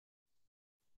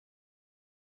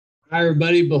Hi,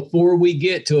 everybody. Before we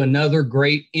get to another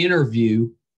great interview,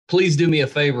 please do me a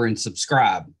favor and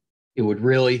subscribe. It would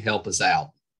really help us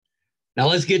out. Now,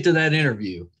 let's get to that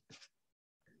interview.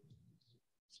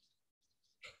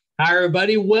 Hi,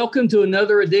 everybody. Welcome to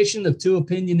another edition of Too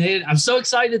Opinionated. I'm so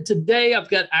excited today. I've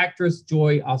got actress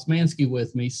Joy Osmanski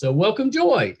with me. So welcome,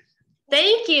 Joy.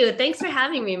 Thank you. Thanks for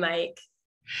having me, Mike.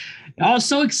 I was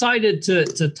so excited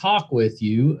to talk with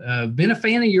you. Been a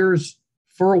fan of yours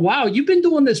for a while. You've been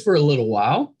doing this for a little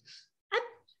while.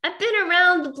 I've been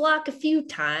around the block a few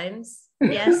times.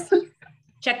 Yes.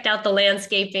 Checked out the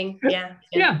landscaping. Yeah.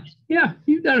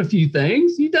 You've done a few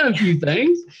things.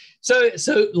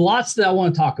 So lots that I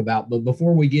want to talk about. But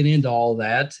before we get into all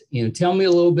that, tell me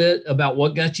a little bit about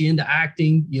what got you into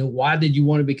acting. Why did you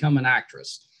want to become an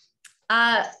actress?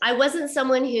 I wasn't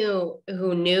someone who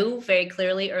knew very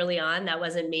clearly early on. That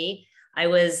wasn't me. I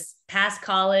was past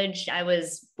college. I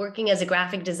was working as a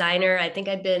graphic designer. I think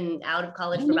I'd been out of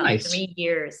college for about 3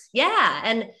 years. Yeah.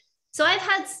 And so I've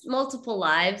had multiple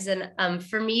lives. And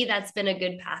for me, that's been a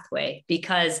good pathway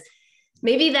because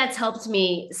maybe that's helped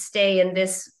me stay in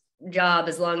this job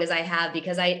as long as I have,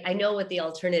 because I know what the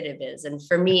alternative is. And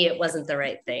for me, it wasn't the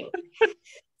right thing.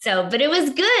 But it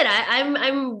was good.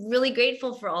 I'm really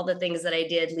grateful for all the things that I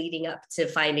did leading up to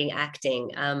finding acting.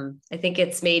 I think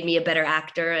it's made me a better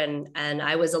actor, and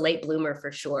I was a late bloomer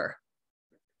for sure.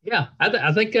 Yeah,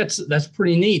 I think that's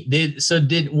pretty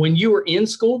neat. When you were in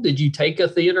school, did you take a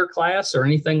theater class or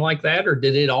anything like that, or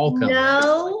did it all come?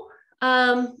 No,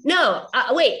 no.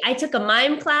 Wait, I took a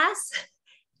mime class.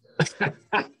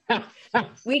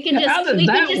 We can just. How does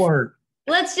that work?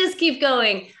 Let's just keep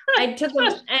going. I took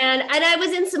them and I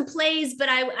was in some plays, but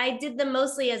I did them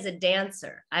mostly as a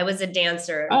dancer. I was a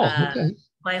dancer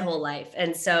my whole life.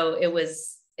 And so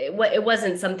it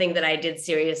wasn't something that I did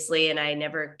seriously, and I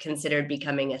never considered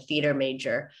becoming a theater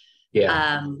major.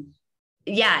 Yeah.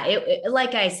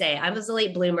 Like I say, I was a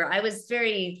late bloomer. I was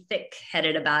very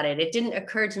thick-headed about it. It didn't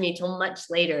occur to me till much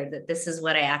later that this is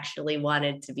what I actually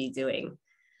wanted to be doing.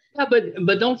 Yeah,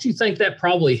 but don't you think that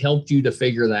probably helped you to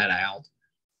figure that out?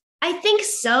 I think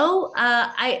so.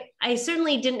 I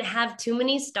certainly didn't have too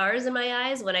many stars in my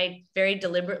eyes when I very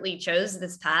deliberately chose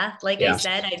this path. Like I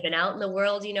said, I've been out in the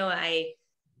world.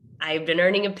 I've been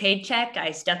earning a paycheck.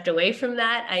 I stepped away from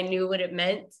that. I knew what it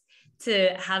meant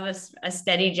to have a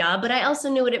steady job, but I also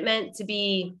knew what it meant to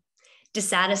be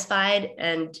dissatisfied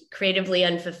and creatively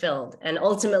unfulfilled. And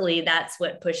ultimately, that's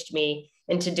what pushed me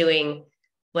into doing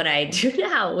what I do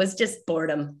now. Was just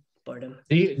boredom. Do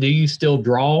you still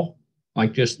draw?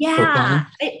 Like just for fun?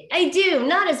 I do.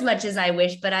 Not as much as I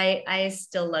wish, but I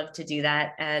still love to do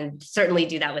that, and certainly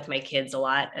do that with my kids a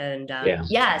lot. And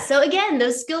so again,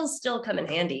 those skills still come in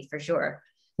handy for sure.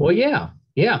 Well, yeah.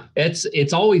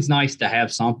 It's always nice to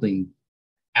have something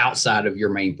outside of your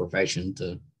main profession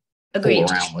to fool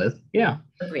around with. Yeah.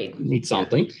 Agreed. You need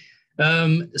something.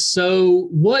 So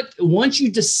once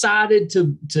you decided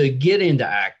to get into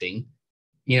acting,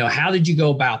 how did you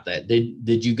go about that?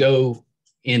 Did you go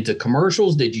into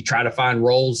commercials? Did you try to find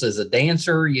roles as a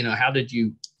dancer? How did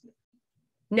you?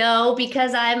 No,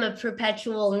 because I'm a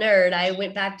perpetual nerd. I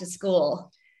went back to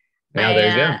school. Yeah,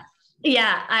 there you go.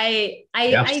 Yeah,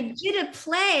 I did a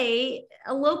play,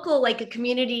 a local, like a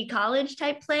community college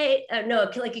type play.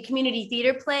 Like a community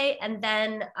theater play. And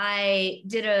then I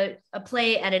did a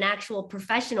play at an actual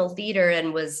professional theater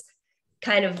and was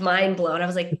kind of mind blown. I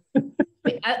was like,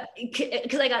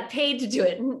 because I got paid to do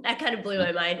it. And that kind of blew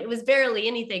my mind. It was barely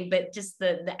anything, but just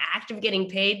the act of getting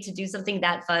paid to do something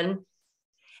that fun.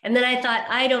 And then I thought,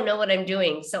 I don't know what I'm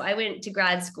doing. So I went to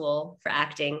grad school for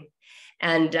acting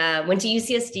and went to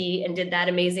UCSD and did that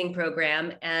amazing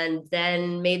program, and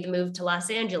then made the move to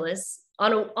Los Angeles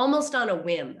almost on a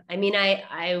whim. I mean,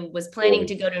 I was planning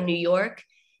to go to New York,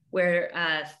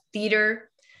 where theater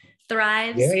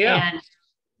thrives. Yeah.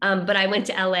 But I went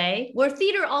to LA, where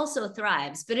theater also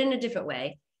thrives, but in a different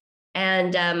way.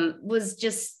 And was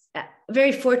just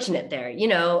very fortunate there.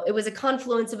 It was a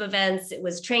confluence of events. It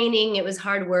was training. It was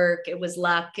hard work. It was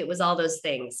luck. It was all those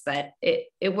things. But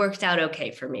it worked out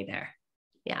okay for me there.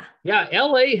 Yeah. Yeah.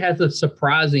 LA has a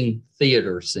surprising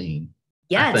theater scene.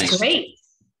 Yeah, it's great.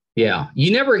 Yeah.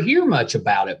 You never hear much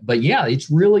about it, but yeah,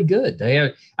 it's really good. They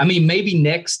have, maybe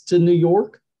next to New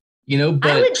York,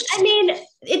 but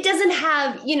it doesn't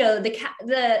have,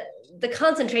 the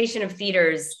concentration of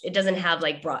theaters. It doesn't have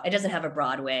it doesn't have a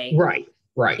Broadway. Right.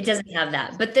 It doesn't have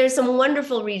that, but there's some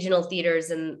wonderful regional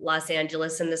theaters in Los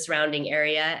Angeles and the surrounding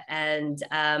area. And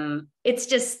it's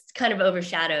just kind of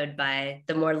overshadowed by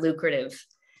the more lucrative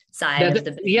side of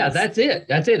the business. Yeah, that's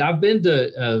it. I've been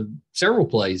to several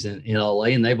plays in LA,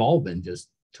 and they've all been just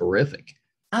terrific.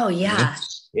 Oh yeah.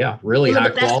 Yeah, really Some high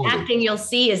of the best quality. acting you'll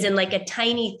see is in like a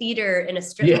tiny theater in a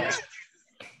strip mall.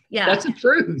 Yeah. That's the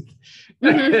truth.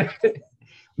 Mm-hmm.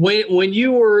 When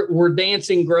you were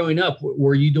dancing growing up,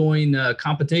 were you doing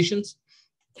competitions?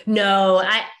 No,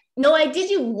 I did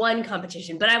do one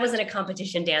competition, but I wasn't a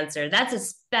competition dancer. That's a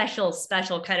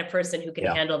special kind of person who can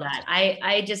handle that.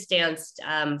 I just danced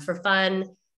for fun,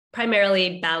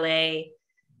 primarily ballet,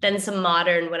 then some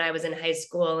modern when I was in high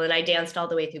school, and I danced all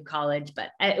the way through college, but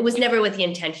it was never with the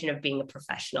intention of being a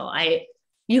professional.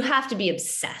 You have to be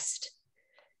obsessed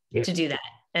to do that.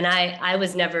 And I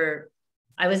was never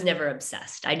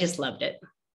obsessed. I just loved it.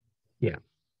 Yeah.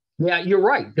 Yeah, you're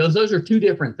right. Those are two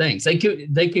different things. They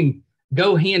can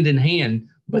go hand in hand,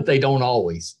 but they don't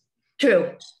always.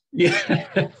 True. Yeah.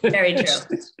 Very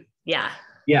true. Yeah.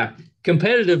 Yeah.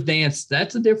 Competitive dance,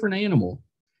 that's a different animal.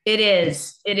 It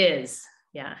is.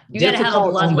 Yeah. You got to have a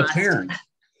bloodlust.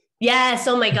 Yes.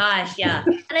 Oh my gosh. Yeah.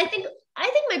 And I think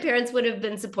my parents would have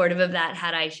been supportive of that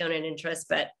had I shown an interest,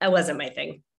 but that wasn't my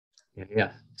thing.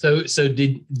 Yeah. So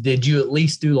did you at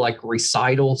least do like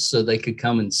recitals so they could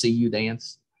come and see you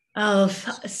dance? Oh,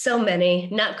 so many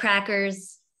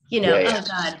nutcrackers, Oh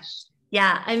God.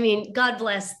 Yeah. I mean, God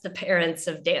bless the parents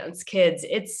of dance kids.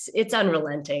 It's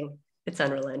unrelenting. It's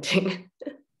unrelenting.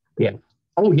 Yeah.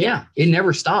 Oh yeah. It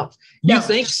never stops. You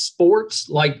think sports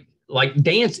like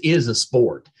dance is a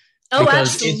sport? Oh,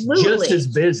 absolutely. It's just as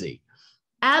busy.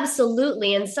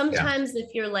 Absolutely. And sometimes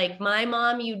if you're like my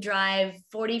mom, you drive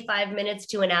 45 minutes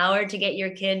to an hour to get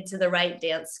your kid to the right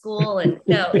dance school. And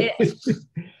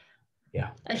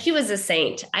she was a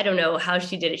saint. I don't know how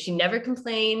she did it. She never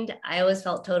complained. I always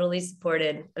felt totally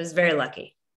supported. I was very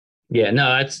lucky. Yeah,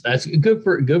 no, that's good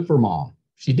for mom.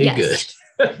 She did good.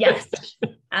 Yes,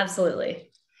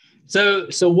 absolutely. So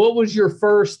what was your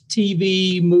first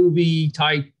TV movie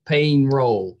type paying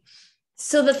role?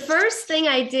 So the first thing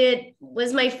I did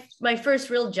was my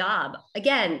first real job.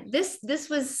 Again, this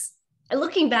was,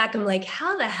 looking back, I'm like,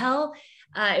 how the hell?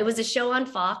 It was a show on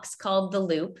Fox called The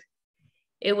Loop.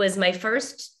 It was my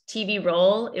first TV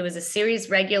role. It was a series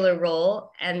regular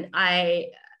role. And I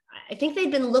think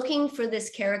they'd been looking for this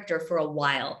character for a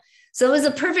while. So it was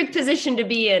a perfect position to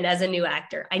be in as a new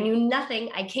actor. I knew nothing.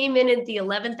 I came in at the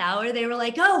 11th hour. They were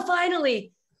like, oh,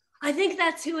 finally, I think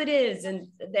that's who it is. And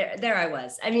there I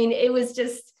was. I mean, it was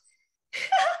just,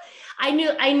 I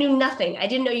knew nothing. I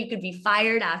didn't know you could be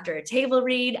fired after a table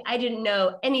read. I didn't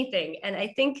know anything. And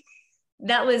I think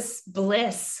that was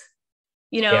bliss.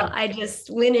 I just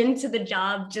went into the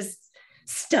job just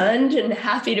stunned and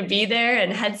happy to be there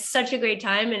and had such a great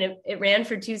time. And it ran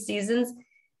for 2 seasons.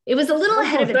 It was a little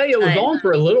ahead of its time. It was on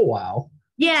for a little while.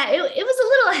 Yeah, it was a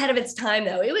little ahead of its time,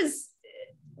 though. It was,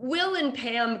 Will and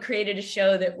Pam created a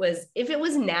show that was, if it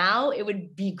was now, it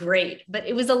would be great. But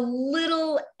it was a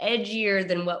little edgier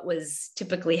than what was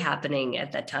typically happening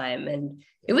at that time. And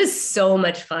it was so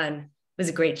much fun. It was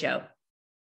a great show.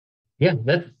 Yeah,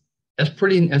 that's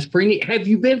pretty neat. Have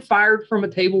you been fired from a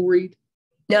table read?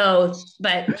 No,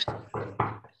 but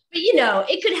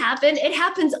it could happen. It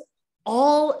happens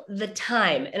all the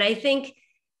time. And I think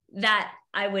that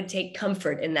I would take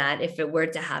comfort in that if it were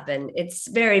to happen. It's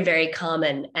very, very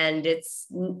common, and it's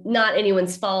not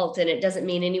anyone's fault. And it doesn't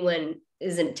mean anyone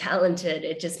isn't talented.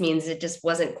 It just means it just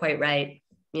wasn't quite right.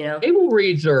 Table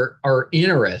reads are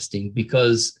interesting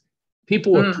because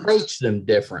people approach them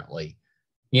differently.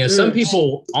 Some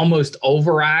people almost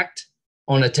overact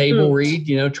on a table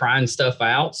read, trying stuff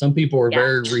out. Some people are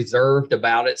very reserved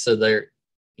about it. So they're,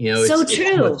 it's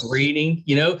true. It's reading,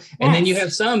 and then you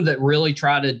have some that really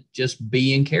try to just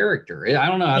be in character. I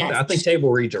don't know. I think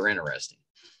table reads are interesting.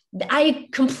 I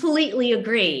completely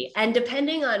agree. And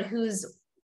depending on who's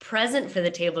present for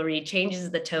the table read changes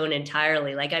the tone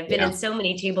entirely. Like I've been in so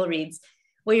many table reads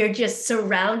where you're just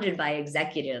surrounded by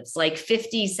executives, like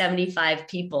 50, 75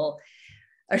 people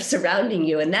are surrounding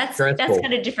you. And that's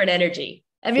kind of different energy.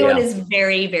 Everyone is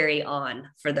very, very on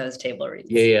for those table reads.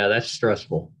 Yeah, that's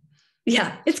stressful.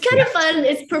 Yeah, it's kind of fun.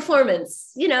 It's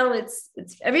performance.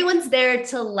 It's everyone's there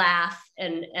to laugh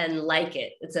and like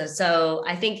it. So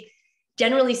I think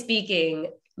generally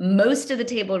speaking, most of the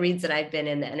table reads that I've been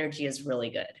in, the energy is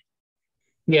really good.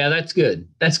 Yeah, that's good.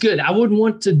 That's good. I wouldn't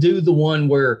want to do the one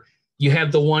where you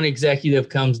have the one executive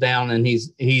comes down and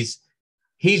he's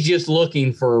just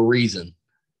looking for a reason.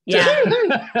 Yeah.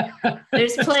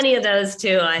 There's plenty of those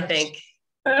too, I think.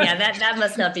 Yeah, that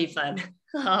must not be fun.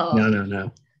 Oh.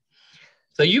 No.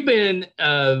 So you've been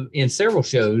in several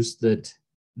shows that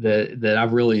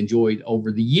I've really enjoyed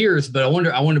over the years, but I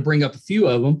want to bring up a few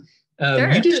of them.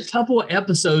 Sure. You did a couple of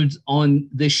episodes on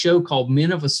this show called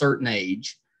Men of a Certain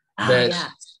Age that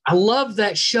I love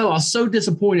that show. I was so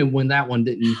disappointed when that one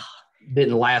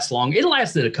didn't last long. It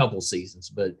lasted a couple seasons,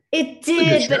 but it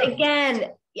did. But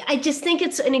again, I just think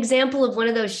it's an example of one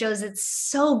of those shows that's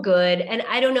so good. And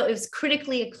I don't know, it was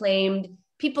critically acclaimed.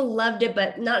 People loved it,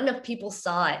 but not enough people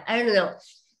saw it. I don't know.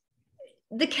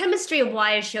 The chemistry of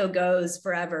why a show goes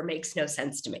forever makes no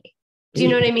sense to me. Do you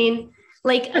know what I mean?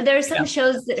 Like there are some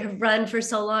shows that have run for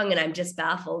so long and I'm just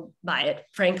baffled by it,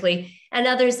 frankly, and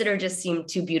others that are just seem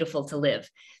too beautiful to live.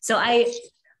 So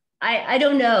I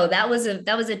don't know. That was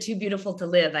a Too Beautiful to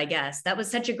Live, I guess. That was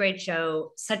such a great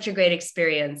show, such a great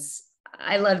experience.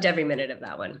 I loved every minute of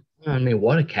that one. I mean,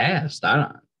 what a cast.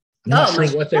 I'm not sure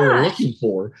what they were looking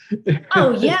for.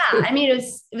 Oh yeah. I mean, it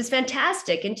was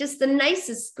fantastic and just the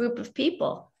nicest group of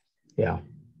people. Yeah.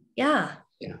 Yeah.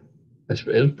 Yeah. It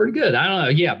was pretty good. I don't know.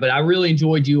 Yeah, but I really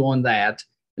enjoyed you on that.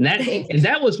 And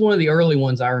that was one of the early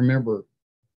ones I remember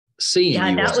seeing.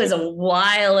 Yeah, that was a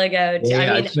while ago. Yeah,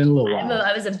 I mean, it's been a little while.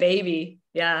 I was a baby.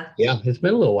 Yeah. Yeah, it's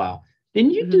been a little while.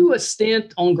 Didn't you do a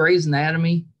stint on Grey's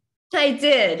Anatomy? I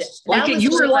did.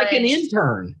 You were like an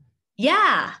intern.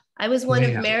 Yeah. I was one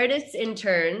of Meredith's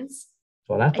interns.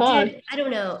 That's what I thought. I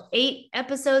don't know, 8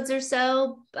 episodes or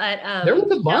so, but there was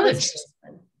a bunch.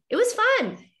 It was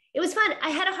fun. It was fun.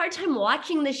 I had a hard time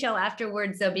watching the show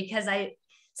afterwards though, because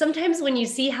sometimes when you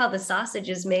see how the sausage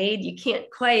is made, you can't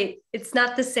quite, it's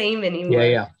not the same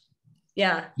anymore.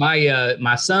 Yeah.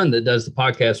 My son that does the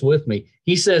podcast with me,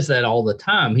 he says that all the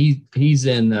time. He's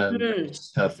in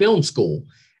film school,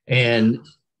 and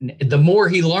the more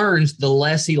he learns, the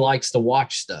less he likes to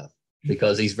watch stuff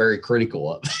because he's very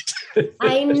critical of it.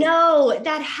 I know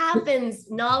that happens.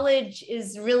 Knowledge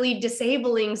is really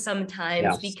disabling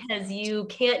sometimes because you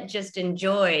can't just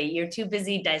enjoy. You're too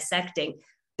busy dissecting.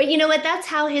 But you know what? That's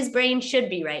how his brain should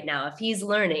be right now. If he's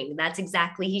learning,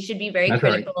 he should be very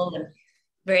critical and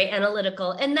very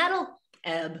analytical, and that'll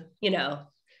ebb,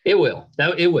 It will.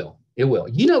 It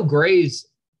will. Grey's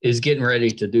is getting ready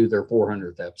to do their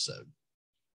 400th episode.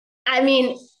 I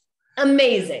mean,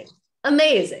 amazing.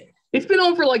 It's been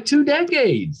on for like 2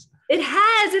 decades. It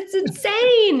has. It's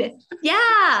insane.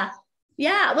 Yeah.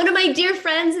 One of my dear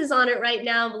friends is on it right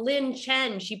now, Lynn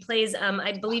Chen. She plays,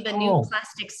 I believe, a new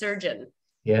plastic surgeon.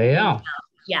 Yeah.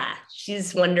 Yeah.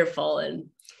 She's wonderful. And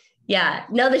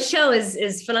the show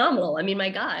is phenomenal. I mean, my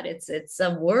God, it's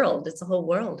a world. It's a whole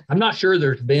world. I'm not sure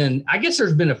there's been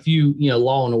a few,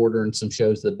 Law and Order and some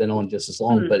shows that have been on just as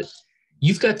long, but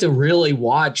you've got to really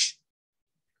watch,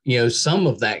 some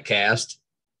of that cast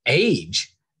age.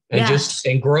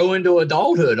 And grow into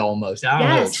adulthood almost. I don't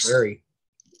know.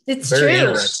 It's very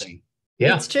interesting.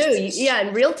 Yeah. It's true. Yeah.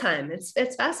 In real time.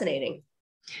 It's fascinating.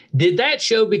 Did that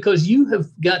show, because you have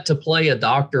got to play a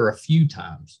doctor a few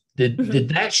times, did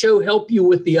that show help you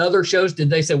with the other shows? Did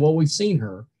they say, well, we've seen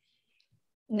her?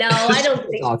 No, I don't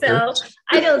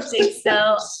think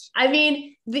so. I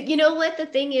mean, you know what the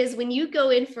thing is, when you go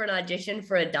in for an audition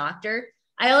for a doctor,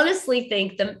 I honestly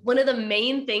think one of the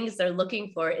main things they're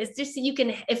looking for is just so you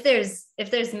can, if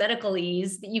there's medical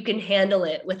ease, that you can handle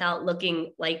it without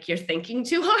looking like you're thinking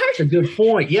too hard. That's a good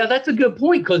point. Yeah, that's a good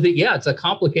point, because it's a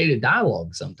complicated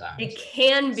dialogue sometimes. It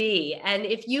can be. And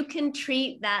if you can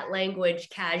treat that language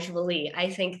casually,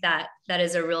 I think that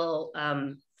is a real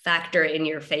factor in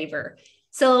your favor.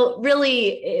 So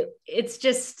really, it's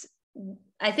just,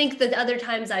 I think the other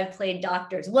times I've played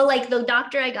doctors, well, like the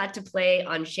doctor I got to play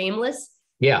on Shameless,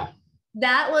 yeah,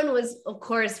 that one was, of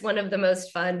course, one of the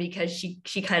most fun because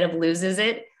she kind of loses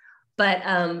it. But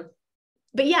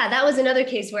yeah, that was another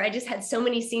case where I just had so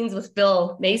many scenes with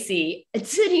Bill Macy and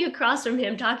sitting across from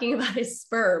him talking about his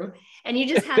sperm. And you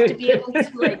just have to be able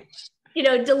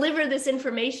to deliver this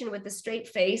information with a straight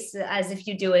face as if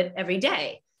you do it every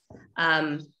day.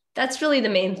 That's really the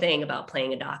main thing about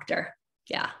playing a doctor.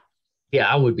 Yeah.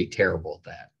 Yeah, I would be terrible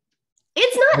at that.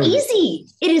 It's not easy.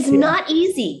 It is not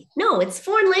easy. No, it's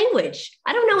foreign language.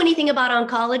 I don't know anything about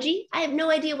oncology. I have no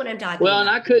idea what I'm talking about.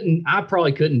 Well, and I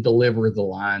probably couldn't deliver the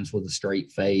lines with a straight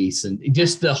face, and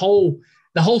just the whole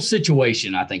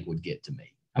situation, I think, would get to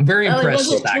me. I'm very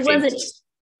impressed with acting.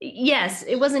 Yes,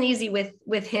 it wasn't easy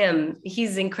with him.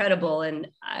 He's incredible. And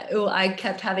I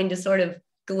kept having to sort of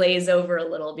glaze over a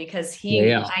little because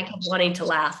I kept wanting to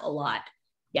laugh a lot.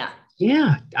 Yeah.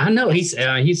 Yeah, I know. He's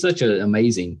such an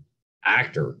amazing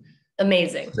actor.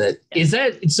 Amazing. Does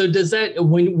that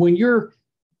when you're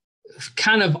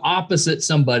kind of opposite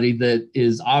somebody that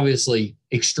is obviously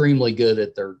extremely good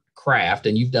at their craft,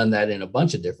 and you've done that in a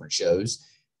bunch of different shows,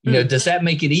 does that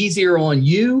make it easier on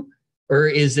you, or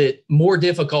is it more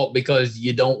difficult because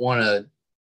you don't want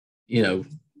to,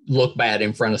 look bad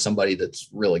in front of somebody that's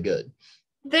really good?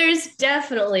 There's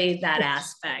definitely that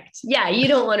aspect. Yeah, you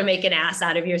don't want to make an ass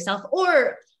out of yourself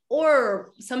or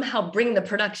somehow bring the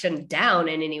production down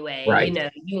in any way. Right. You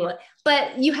know,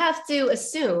 but you have to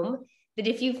assume that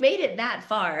if you've made it that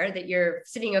far, that you're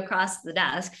sitting across the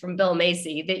desk from Bill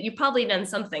Macy, that you've probably done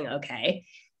something okay.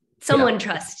 Someone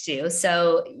trusts you,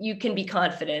 so you can be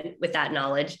confident with that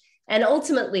knowledge. And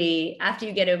ultimately, after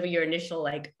you get over your initial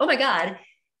like, oh my God,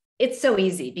 it's so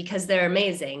easy because they're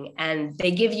amazing and they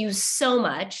give you so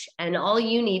much. And all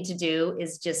you need to do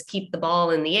is just keep the ball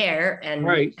in the air and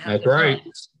That's right.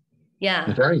 Yeah.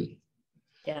 That's right.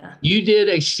 Yeah. You did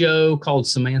a show called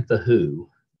Samantha Who.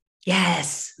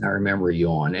 Yes. I remember you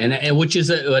on, and which is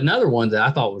another one that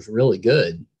I thought was really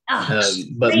good.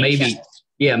 But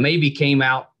maybe came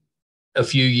out a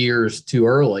few years too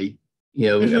early, you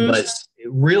know, but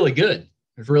really good. It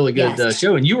was a really good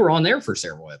show. And you were on there for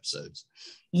several episodes.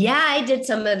 Yeah, I did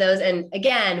some of those. And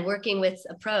again, working with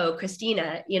a pro,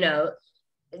 Christina, you know,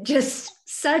 just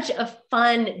such a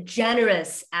fun,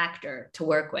 generous actor to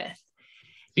work with.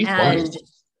 She's funny.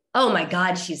 Oh my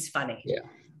God, she's funny. Yeah.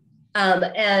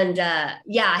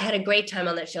 I had a great time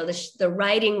on that show. The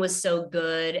writing was so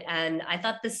good. And I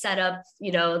thought the setup,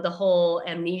 you know, the whole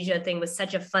amnesia thing was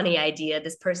such a funny idea.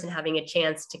 This person having a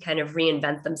chance to kind of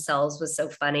reinvent themselves was so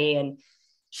funny. And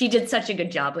she did such a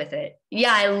good job with it.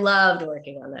 Yeah, I loved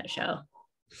working on that show.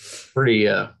 Pretty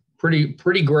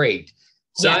great.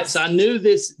 So, so I knew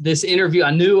this interview.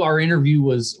 I knew our interview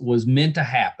was meant to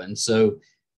happen. So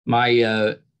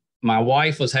my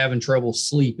wife was having trouble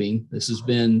sleeping. This has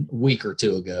been a week or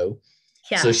two ago.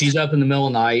 Yeah. So she's up in the middle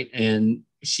of the night and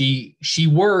she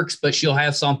works, but she'll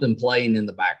have something playing in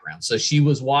the background. So she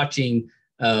was watching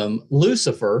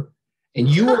Lucifer. And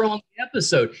you were on the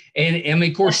episode. And I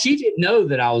mean, of course, she didn't know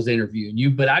that I was interviewing you,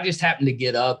 but I just happened to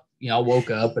get up. You know, I woke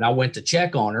up and I went to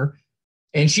check on her.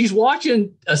 And she's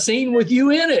watching a scene with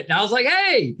you in it. And I was like,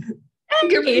 hey,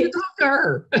 get ready to talk to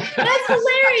her. That's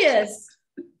hilarious.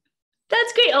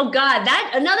 That's great. Oh, God,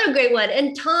 another great one.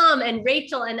 And Tom and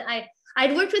Rachel. And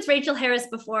I'd worked with Rachel Harris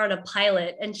before on a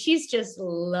pilot. And she's just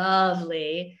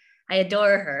lovely. I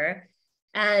adore her.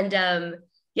 And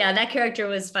yeah, that character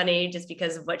was funny just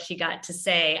because of what she got to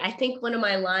say. I think one of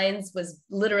my lines was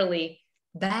literally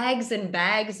bags and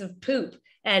bags of poop.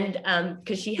 And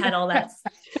because she had all that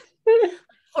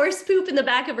horse poop in the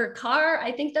back of her car.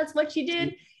 I think that's what she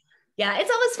did. Yeah,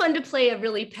 it's always fun to play a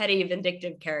really petty,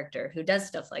 vindictive character who does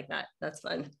stuff like that. That's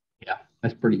fun. Yeah,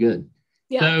 that's pretty good.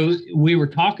 Yeah. So we were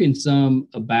talking some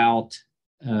about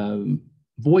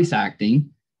voice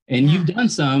acting. And you've done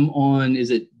some on,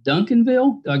 is it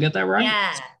Duncanville? Do I get that right?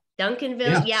 Yeah,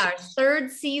 Duncanville. Yeah, our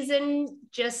third season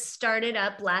just started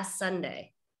up last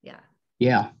Sunday. Yeah.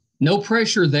 Yeah. No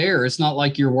pressure there. It's not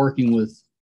like you're working with,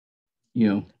 you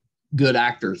know, good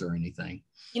actors or anything.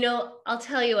 You know, I'll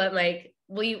tell you what, Mike,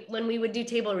 when we would do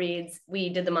table reads, we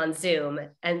did them on Zoom.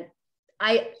 And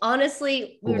I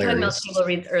honestly, we were talking about table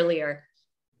reads earlier,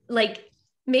 like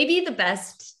maybe the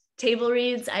best table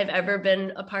reads I've ever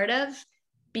been a part of.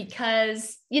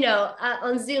 Because, you know,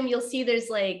 on Zoom, you'll see there's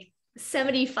like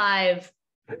 75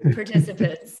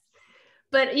 participants,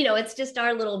 but, you know, it's just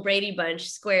our little Brady Bunch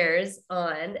squares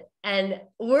on, and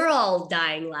we're all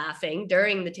dying laughing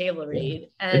during the table read.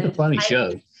 And it's a funny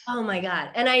show. Oh my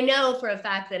God. And I know for a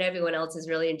fact that everyone else is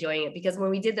really enjoying it because when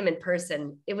we did them in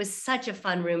person, it was such a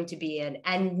fun room to be in.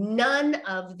 And none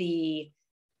of the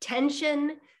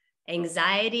tension,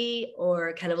 anxiety,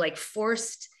 or kind of like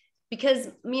forced, because,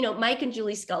 you know, Mike and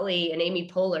Julie Scully and Amy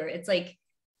Poehler, it's like,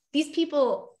 these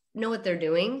people know what they're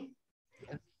doing.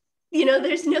 Yeah. You know,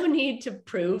 there's no need to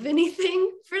prove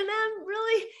anything for them,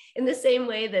 really, in the same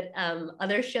way that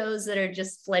other shows that are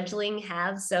just fledgling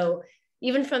have. So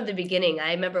even from the beginning,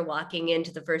 I remember walking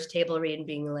into the first table read and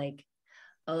being like,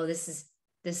 oh, this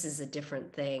is a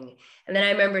different thing. And then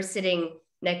I remember sitting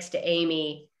next to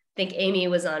Amy. I think Amy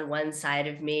was on one side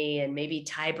of me and maybe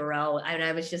Ty Burrell. And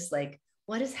I was just like,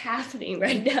 what is happening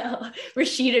right now?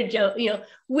 Rashida Joe, you know,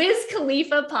 Wiz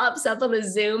Khalifa pops up on a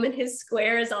Zoom and his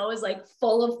square is always like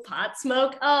full of pot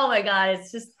smoke. Oh my God,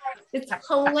 it's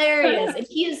hilarious. And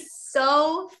he is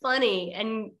so funny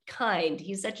and kind.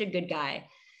 He's such a good guy.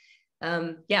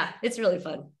 Yeah, it's really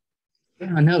fun.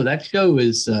 Yeah, I know that show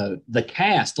is the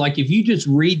cast. Like if you just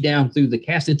read down through the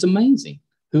cast, it's amazing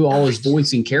who all is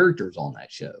voicing characters on that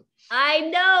show. I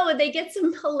know. They get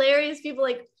some hilarious people.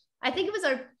 Like I think it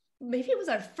was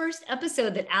our first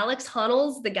episode that Alex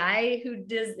Honnold's the guy who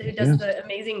does the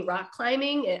amazing rock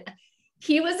climbing.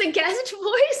 He was a guest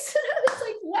voice. And I was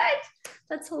like, what?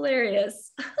 That's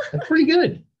hilarious. That's pretty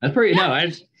good. That's pretty,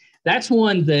 that's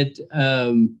one that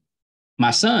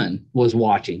my son was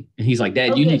watching. And he's like,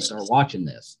 Dad, you need to start watching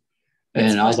this.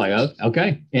 And I was like, oh,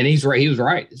 okay. And he's right. He was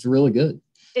right. It's really good.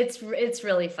 It's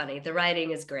really funny. The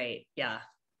writing is great. Yeah.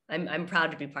 I'm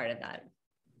proud to be part of that.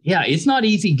 Yeah. It's not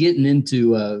easy getting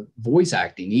into voice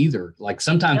acting either. Like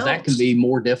sometimes that can be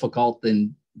more difficult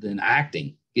than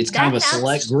acting. It's kind of a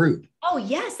select group. Oh,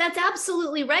 yes, that's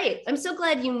absolutely right. I'm so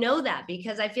glad you know that,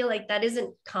 because I feel like that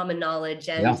isn't common knowledge,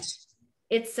 and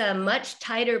it's a much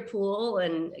tighter pool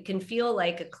and it can feel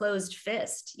like a closed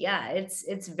fist. Yeah,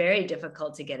 it's very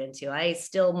difficult to get into. I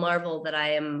still marvel that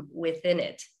I am within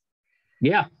it.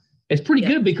 Yeah, it's pretty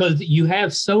good because you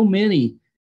have so many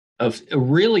of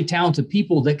really talented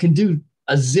people that can do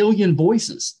a zillion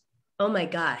voices. Oh my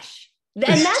gosh.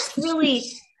 And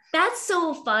that's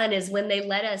so fun, is when they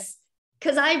let us,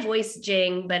 because I voice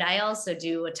Jing, but I also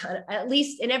do a ton, at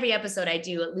least in every episode, I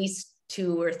do at least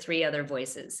 2 or 3 other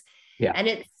voices. Yeah. And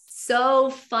it's so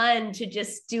fun to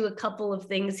just do a couple of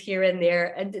things here and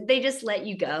there. And they just let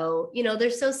you go. You know,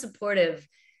 they're so supportive,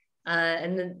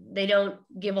 and they don't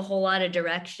give a whole lot of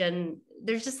direction.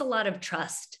 There's just a lot of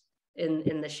trust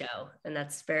in the show. And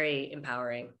that's very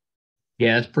empowering.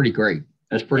 Yeah, it's pretty great.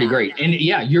 That's pretty great. And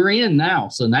yeah, you're in now.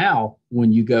 So now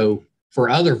when you go for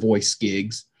other voice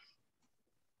gigs,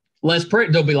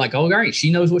 they'll be like, oh, great,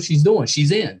 she knows what she's doing.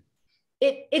 She's in.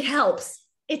 It helps.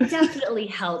 It definitely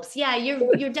helps. Yeah,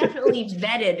 you're definitely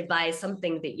vetted by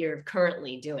something that you're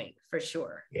currently doing, for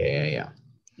sure. Yeah.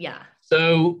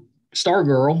 So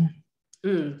Stargirl,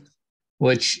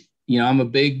 which, I'm a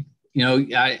big,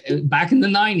 back in the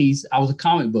 90s, I was a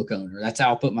comic book owner. That's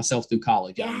how I put myself through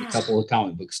college. I owned a couple of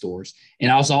comic book stores.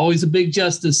 And I was always a big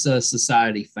Justice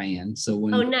Society fan. So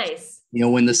when, nice.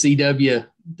 When the CW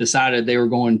decided they were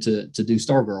going to do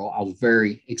Stargirl, I was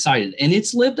very excited. And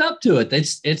it's lived up to it.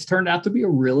 It's turned out to be a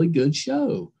really good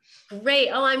show. Great.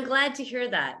 Oh, I'm glad to hear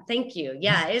that. Thank you.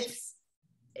 Yeah,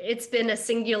 it's been a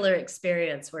singular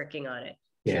experience working on it.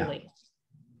 Truly.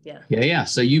 Yeah.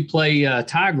 So you play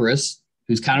Tigress,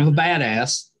 who's kind of a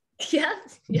badass. Yeah.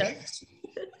 Yes,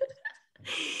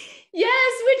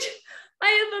 which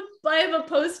I have a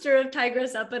poster of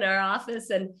Tigress up in our office,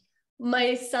 and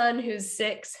my son, who's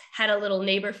 6, had a little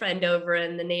neighbor friend over,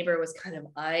 and the neighbor was kind of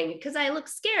eyeing it because I look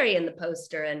scary in the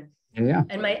poster. And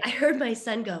I heard my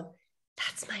son go,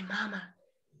 "That's my mama.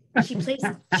 She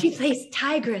plays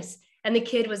Tigress." And the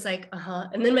kid was like, "Uh-huh."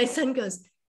 And then my son goes,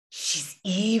 "She's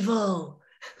evil."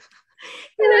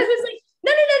 And I was like,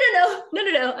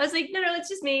 no. I was like, no, it's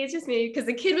just me. Because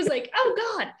the kid was like,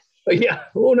 "Oh God." Yeah.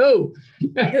 Oh no. Who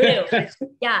knew?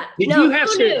 Yeah. Did you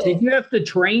have to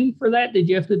train for that? Did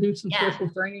you have to do some special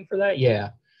training for that?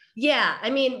 Yeah. Yeah. I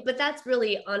mean, but that's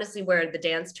really honestly where the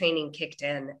dance training kicked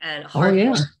in, and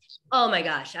hardcore. Oh my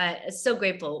gosh. I'm so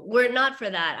grateful. Were it not for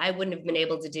that, I wouldn't have been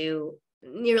able to do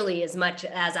nearly as much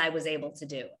as I was able to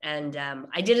do. And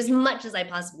I did as much as I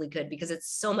possibly could because it's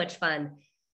so much fun.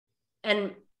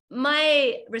 And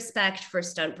my respect for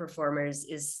stunt performers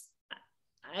is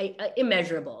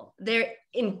immeasurable.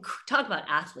 Talk about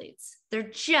athletes. They're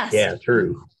just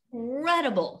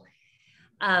incredible.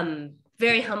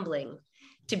 Very humbling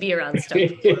to be around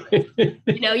stunt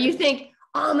performers. You think,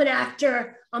 "Oh, I'm an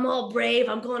actor. I'm all brave.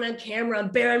 I'm going on camera. I'm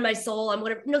baring my soul. I'm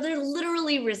whatever." No, they're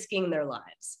literally risking their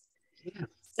lives. Yeah.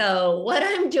 So what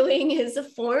I'm doing is a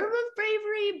form of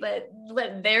bravery, but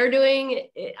what they're doing,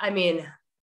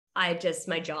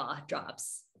 my jaw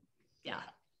drops. Yeah.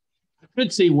 I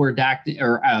could see where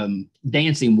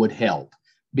dancing would help,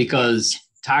 because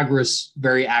Tigress,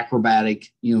 very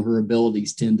acrobatic, her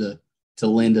abilities tend to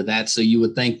lend to that. So you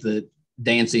would think that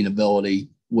dancing ability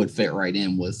would fit right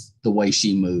in with the way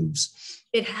she moves.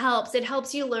 It helps. It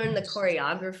helps you learn the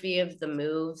choreography of the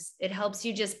moves. It helps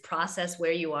you just process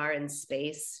where you are in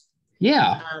space.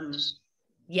 Yeah.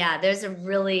 There's a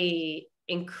really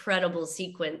incredible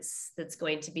sequence that's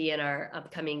going to be in our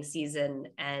upcoming season.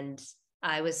 And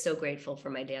I was so grateful for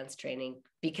my dance training,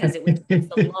 because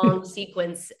it's a long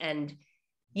sequence, and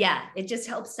it just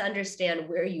helps to understand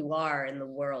where you are in the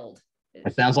world.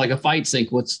 It sounds like a fight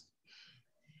sequence.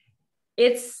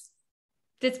 It's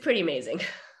pretty amazing.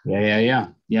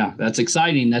 Yeah. That's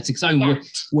exciting. Yeah.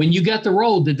 When you got the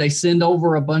role, did they send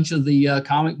over a bunch of the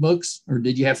comic books, or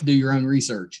did you have to do your own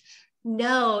research?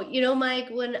 No, Mike,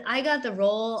 when I got the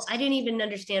role, I didn't even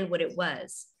understand what it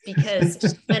was,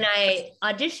 because when I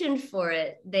auditioned for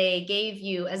it, they gave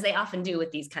you, as they often do with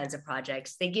these kinds of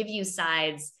projects, they give you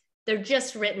sides. They're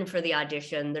just written for the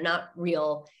audition. They're not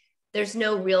real. There's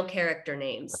no real character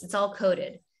names. It's all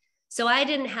coded. So I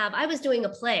was doing a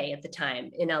play at the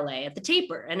time in LA at the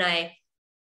Taper, and I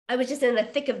was just in the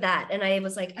thick of that. And I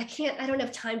was like, I don't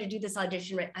have time to do this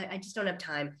audition. Right. I just don't have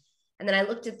time. And then I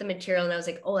looked at the material and I was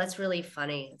like, oh, that's really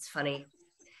funny. It's funny.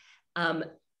 And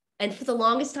And for the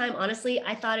longest time, honestly,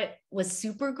 I thought it was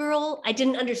Supergirl. I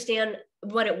didn't understand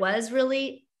what it was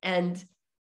really. And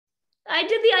I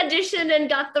did the audition and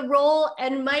got the role.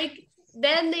 And Mike,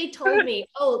 then they told me,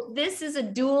 oh, this is a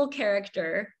dual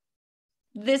character.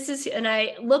 This is, and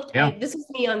I looked at, this was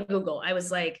me on Google. I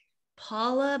was like,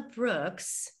 Paula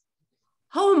Brooks.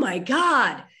 Oh my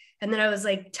God. And then I was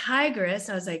like, Tigress.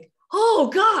 I was like, oh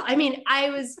God. I mean,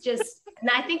 I was just, and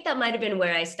I think that might've been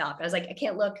where I stopped. I was like, I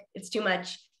can't look. It's too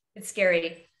much. It's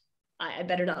scary. I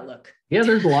better not look. Yeah,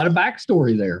 there's a lot of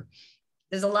backstory there.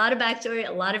 There's a lot of backstory,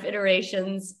 a lot of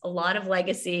iterations, a lot of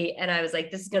legacy. And I was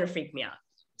like, this is going to freak me out.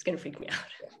 It's going to freak me out.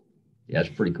 Yeah, it's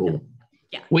pretty cool.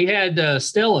 Yeah. We had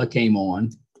Stella came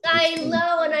on. I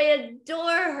know, and I adore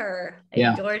her. I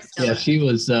adore Stella. Yeah, she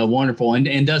was wonderful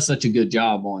and does such a good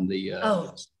job on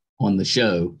the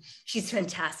show. She's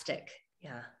fantastic.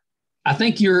 Yeah. I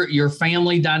think your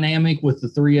family dynamic with the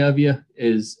three of you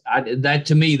is that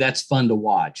to me, that's fun to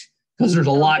watch because there's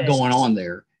a lot going on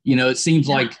there. You know, it seems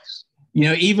like, you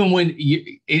know, even when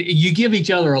you give each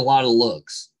other a lot of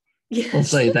looks, let's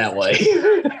say it that way.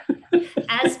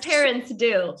 As parents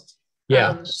do.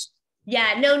 Yeah.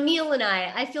 No, Neil and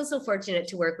I feel so fortunate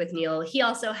to work with Neil. He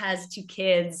also has 2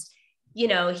 kids. You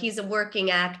know, he's a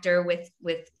working actor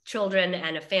with children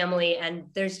and a family, and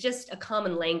there's just a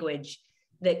common language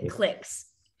that clicks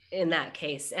in that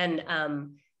case. And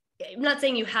I'm not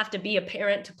saying you have to be a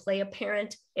parent to play a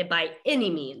parent by any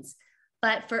means,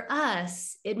 but for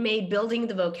us, it made building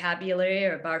the vocabulary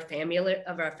of our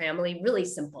family really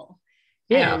simple.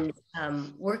 Yeah.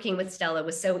 And working with Stella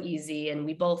was so easy, and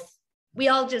we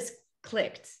all just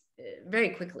clicked very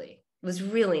quickly. It was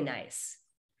really nice.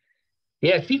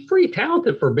 Yeah, she's pretty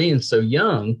talented for being so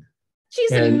young.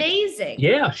 She's amazing.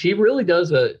 Yeah, she really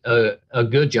does a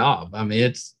good job. I mean,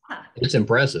 it's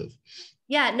impressive.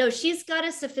 Yeah, no, she's got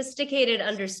a sophisticated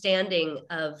understanding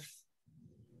of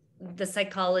the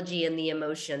psychology and the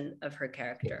emotion of her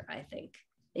character, I think.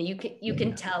 And you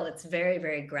can tell it's very,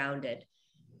 very grounded.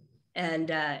 And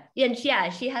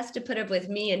she has to put up with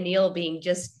me and Neil being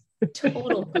just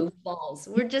total goofballs.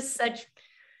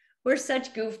 We're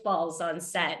such goofballs on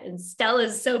set, and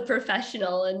Stella's so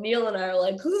professional, and Neil and I are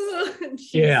like,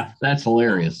 yeah, that's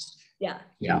hilarious.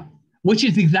 Yeah. Which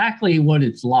is exactly what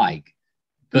it's like.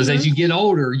 Because as you get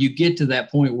older, you get to that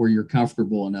point where you're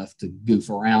comfortable enough to goof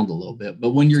around a little bit.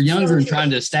 But when you're younger and trying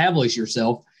to establish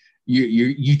yourself,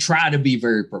 you try to be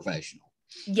very professional.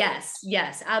 Yes,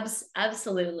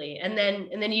 absolutely. And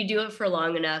then you do it for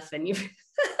long enough, and you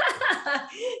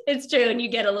it's true, and you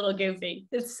get a little goofy.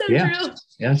 It's so true.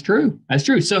 Yeah, that's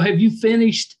true. So have you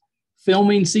finished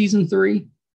filming season 3?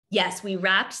 Yes, we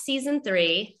wrapped season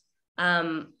 3.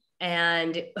 And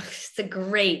it's a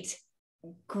great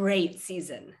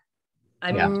season.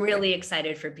 I'm really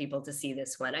excited for people to see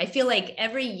this one. I feel like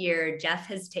every year Jeff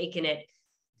has taken it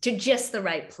to just the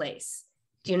right place.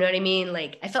 Do you know what I mean?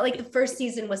 Like, I felt like the first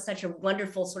season was such a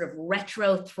wonderful sort of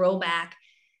retro throwback.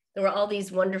 There were all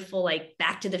these wonderful, like,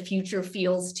 Back to the Future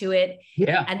feels to it.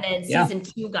 Yeah. And then season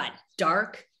 2 got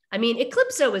dark. I mean,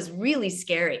 Eclipso was really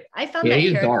scary. I found that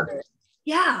he's character dark.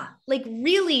 Yeah, like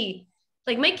really,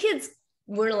 like my kids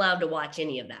weren't allowed to watch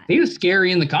any of that. He was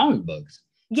scary in the comic books.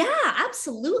 Yeah,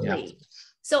 absolutely. Yeah.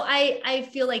 So I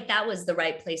feel like that was the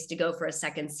right place to go for a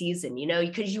second season, you know,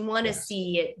 because you want to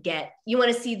see you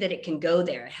want to see that it can go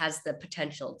there. It has the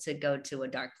potential to go to a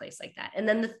dark place like that. And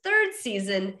then the third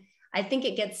season, I think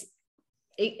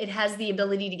it has the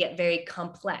ability to get very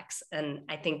complex. And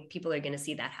I think people are going to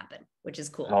see that happen, which is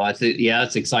cool. Oh,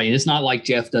 it's exciting. It's not like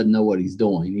Jeff doesn't know what he's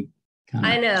doing. He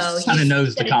kind of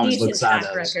knows the comic book side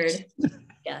of it.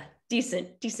 Yeah.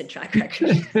 Decent track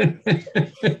record.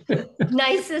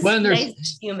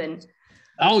 nicest human.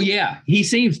 Oh yeah. He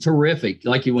seems terrific.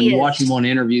 Like when you watch him on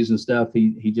interviews and stuff,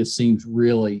 he just seems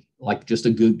really like just a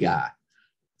good guy.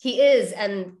 He is.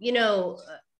 And you know,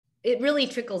 it really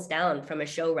trickles down from a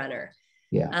showrunner.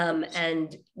 Yeah.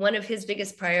 And one of his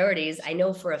biggest priorities, I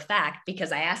know for a fact,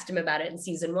 because I asked him about it in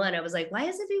season 1, I was like, why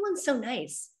is everyone so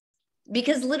nice?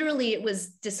 Because literally it was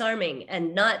disarming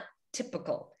and not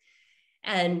typical.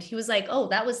 And he was like, oh,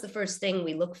 that was the first thing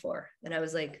we look for. And I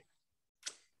was like,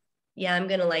 yeah, I'm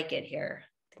going to like it here.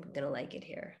 I think I'm going to like it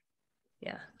here.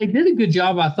 Yeah. They did a good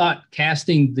job, I thought,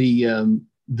 casting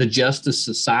the Justice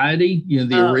Society, you know,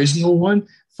 the original one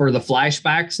for the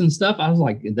flashbacks and stuff. I was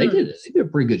like, they did a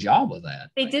pretty good job with that.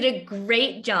 They did a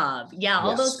great job. Yeah.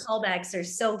 All those callbacks are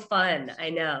so fun. I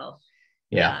know.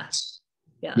 Yeah.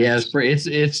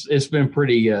 It's been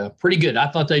pretty good.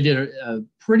 I thought they did a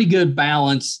pretty good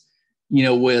balance, you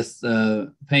know, with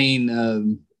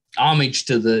paying homage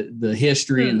to the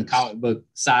history and the comic book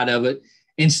side of it,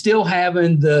 and still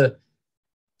having the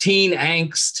teen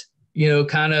angst,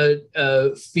 kind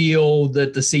of feel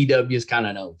that the CW is kind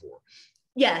of known for.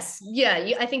 Yes.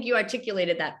 Yeah. I think you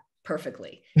articulated that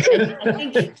perfectly. And I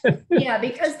think, yeah,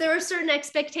 because there are certain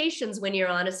expectations when you're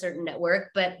on a certain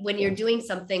network, but when you're doing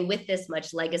something with this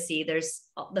much legacy,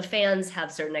 the fans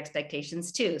have certain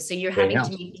expectations too. So you're having to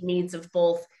meet the needs of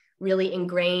both really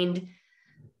ingrained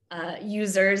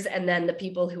users and then the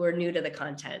people who are new to the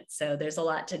content. So there's a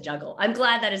lot to juggle. I'm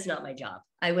glad that is not my job.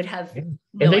 I would have no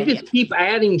and they idea. just keep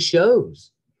adding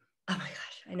shows. Oh my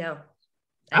gosh, I know.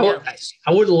 I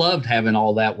would have loved having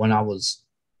all that when I was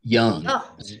young.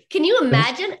 Oh, can you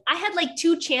imagine? I had like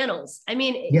 2 channels. I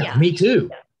mean, yeah. Me too.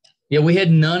 Yeah, we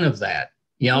had none of that.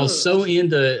 I was so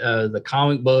into the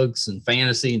comic books and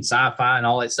fantasy and sci-fi and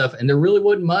all that stuff, and there really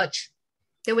wasn't much.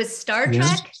 There was Star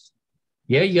Trek.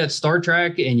 Yeah, you got Star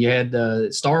Trek, and you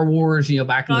had Star Wars,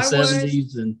 back in the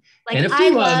 70s, and a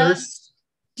few others.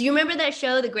 Do you remember that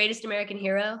show, The Greatest American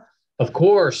Hero? Of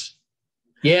course.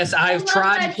 Yes, I've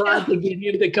tried to get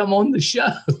him to come on the show.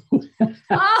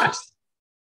 Oh,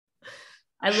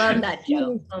 I love that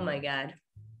show. Oh my God.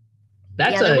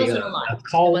 That's a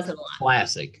cult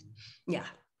classic. Yeah.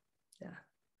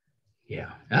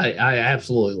 Yeah. I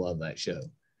absolutely love that show.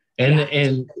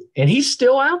 And he's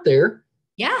still out there.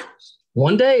 Yeah.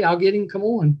 One day I'll get him come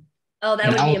on. Oh, that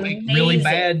would be amazing. Make really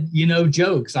bad,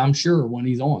 jokes, I'm sure, when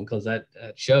he's on, because that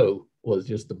show was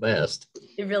just the best.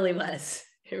 It really was.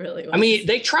 I mean,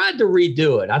 they tried to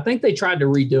redo it. I think they tried to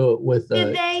redo it with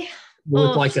Did they?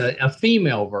 Like a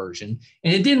female version,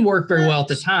 and it didn't work very well at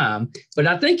the time. But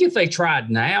I think if they tried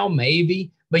now,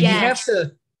 maybe. But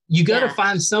you got to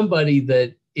find somebody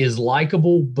that is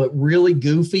likable but really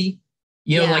goofy.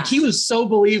 Like he was so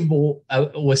believable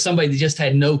with somebody that just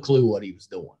had no clue what he was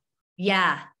doing.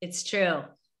 Yeah, it's true.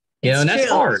 And that's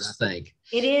hard, I think.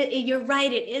 It is. You're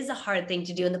right. It is a hard thing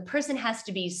to do. And the person has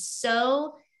to be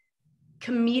so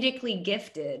comedically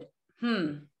gifted.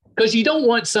 Because you don't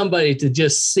want somebody to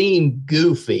just seem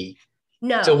goofy.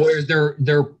 No. To where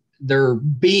they're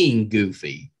being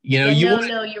goofy. You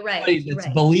want you're right. Somebody that's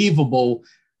believable,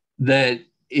 that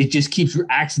it just keeps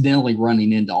accidentally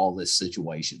running into all these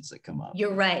situations that come up.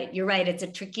 You're right. It's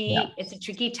a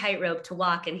tricky tightrope to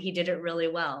walk, and he did it really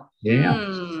well. Yeah.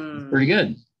 That's pretty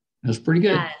good. That's pretty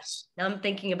good. Yes. Now I'm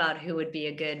thinking about who would be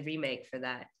a good remake for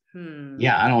that.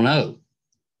 Yeah, I don't know.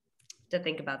 To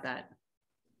think about that.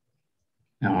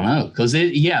 I don't know. Because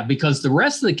the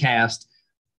rest of the cast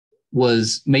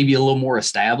was maybe a little more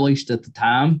established at the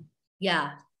time.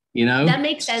 Yeah. That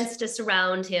makes sense to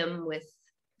surround him with.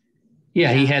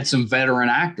 Yeah, he had some veteran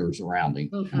actors around him.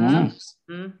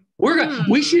 Mm-hmm.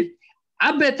 We should.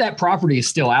 I bet that property is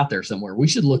still out there somewhere. We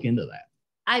should look into that.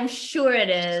 I'm sure it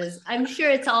is. I'm sure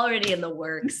it's already in the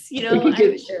works. Sure.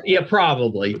 Yeah,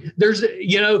 probably. There's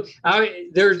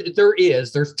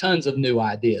tons of new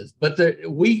ideas, but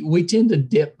we tend to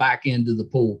dip back into the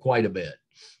pool quite a bit.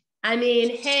 I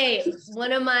mean, hey,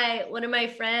 one of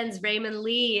my friends, Raymond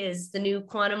Lee, is the new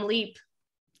Quantum Leap.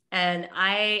 And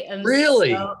I am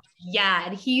really,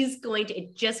 and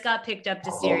it just got picked up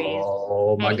to series.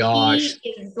 Oh my gosh.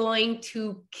 He is going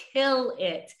to kill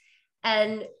it.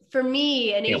 And for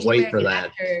me, an Asian American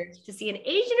actor, to see an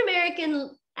Asian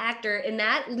American actor in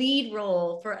that lead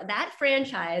role for that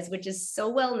franchise, which is so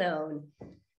well known.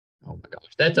 Oh my gosh,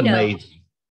 that's amazing.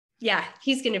 Yeah,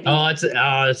 he's going to be.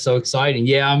 It's so exciting.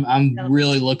 Yeah, I'm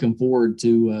really looking forward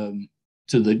to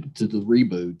the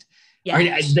reboot. Yeah,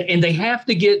 and they have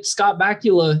to get Scott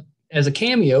Bakula as a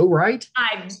cameo, right?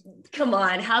 Come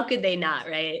on, how could they not?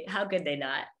 Right? How could they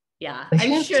not? Yeah,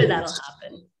 I'm sure that'll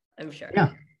happen. I'm sure.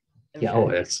 Yeah. Oh,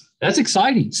 that's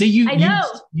exciting. See, I know.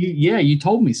 You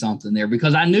told me something there,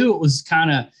 because I knew it was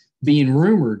kind of being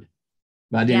rumored,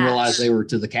 but I didn't realize they were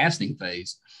to the casting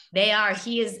phase. They are.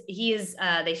 He is.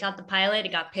 They shot the pilot.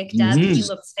 It got picked up. He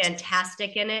looks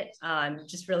fantastic in it. I'm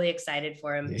just really excited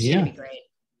for him. It's gonna be great.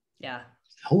 Yeah.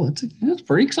 Oh, that's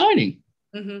pretty exciting.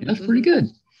 Mm-hmm, that's pretty good.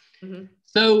 Mm-hmm.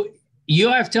 So you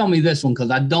have to tell me this one,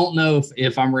 because I don't know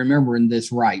if I'm remembering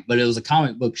this right, but it was a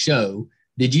comic book show.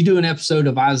 Did you do an episode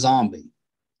of iZombie?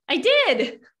 I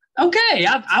did. Okay.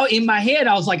 I in my head,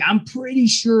 I was like, I'm pretty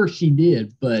sure she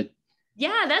did, but.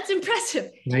 Yeah, that's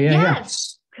impressive. Yeah.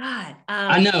 God.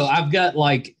 I know. I've got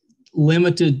like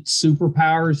limited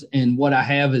superpowers, and what I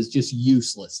have is just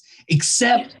useless,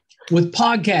 except with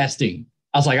podcasting.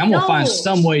 I was like, I'm going to find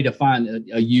some way to find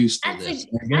a use for this.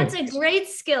 That's a great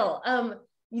skill.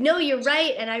 You're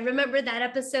right. And I remember that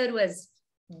episode was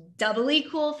doubly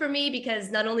cool for me,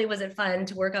 because not only was it fun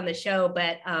to work on the show,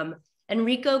 but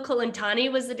Enrico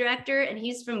Colantani was the director, and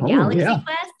he's from Galaxy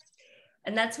Quest.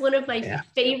 And that's one of my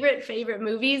favorite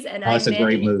movies. And that's a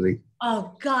great movie.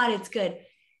 Oh God, it's good.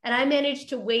 And I managed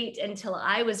to wait until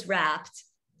I was wrapped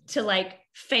to like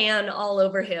fan all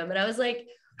over him. And I was like,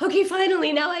 okay,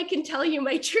 finally, now I can tell you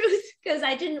my truth, because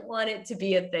I didn't want it to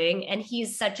be a thing. And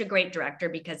he's such a great director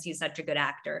because he's such a good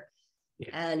actor. Yeah.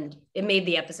 And it made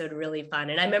the episode really fun.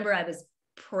 And I remember I was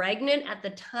pregnant at the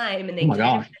time, and they kind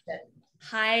of had to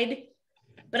hide.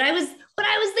 But I was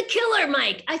the killer,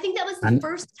 Mike. I think that was the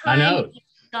first time I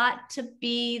got to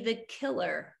be the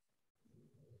killer.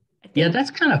 Yeah,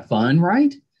 that's kind of fun,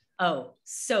 right? Oh,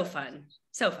 so fun.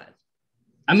 So fun.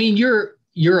 I mean,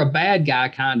 you're a bad guy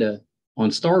kind of on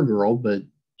Stargirl, but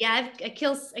yeah, I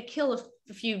kill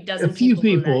a few dozen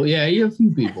people. Yeah, you have a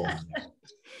few people.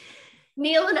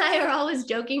 Neil and I are always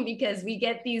joking because we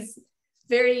get these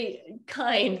very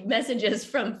kind messages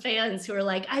from fans who are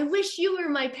like, I wish you were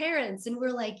my parents. And we're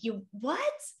like, you what?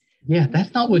 Yeah,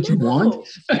 that's not what you want.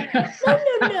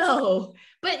 No.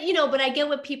 But, but I get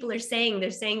what people are saying.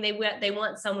 They're saying they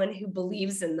want someone who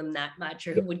believes in them that much,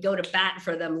 or who would go to bat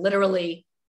for them, literally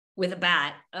with a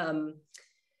bat.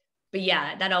 But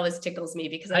yeah, that always tickles me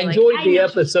because I enjoyed the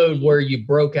episode where you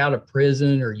broke out of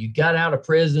prison, or you got out of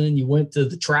prison, you went to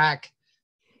the track.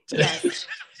 Yes.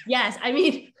 Yes. I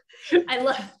mean,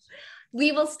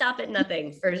 we will stop at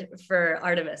nothing for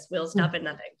Artemis. We'll stop at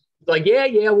nothing. Like, yeah,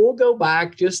 we'll go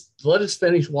back. Just let us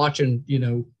finish watching,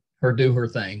 her do her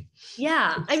thing.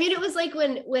 Yeah. I mean, it was like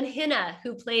when Hannah,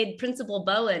 who played Principal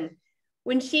Bowen,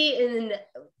 when she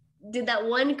did that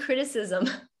one criticism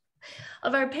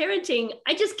of our parenting,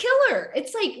 I just kill her.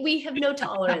 It's like, we have no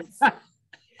tolerance.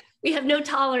 We have no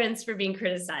tolerance for being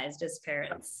criticized as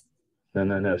parents.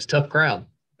 No. It's a tough crowd.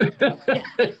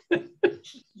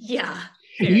 Yeah.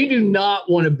 You do not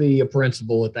want to be a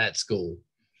principal at that school.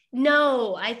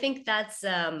 No, I think that's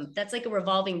like a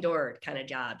revolving door kind of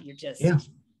job. You're just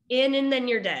in and then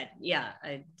you're dead. Yeah.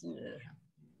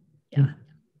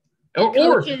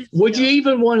 Or would you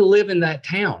even want to live in that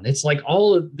town? It's like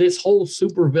all of this whole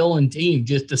supervillain team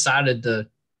just decided to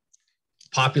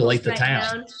populate the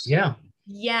town. Yeah.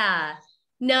 Yeah.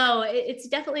 No, it's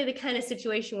definitely the kind of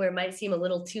situation where it might seem a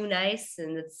little too nice,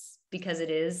 and it's because it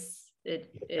is.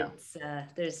 It's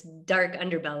there's dark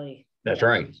underbelly. That's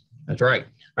right. All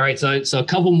right, so a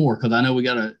couple more, because I know we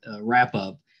got to wrap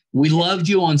up. We loved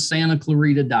you on Santa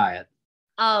Clarita Diet.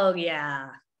 Oh yeah.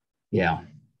 Yeah,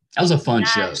 that was a fun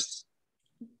show.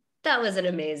 That was an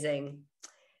amazing.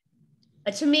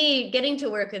 To me, getting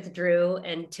to work with Drew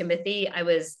and Timothy,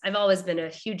 I've always been a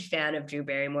huge fan of Drew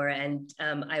Barrymore, and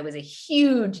I was a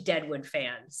huge Deadwood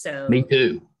fan. So me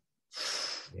too.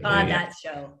 That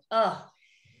show. Oh,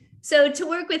 so to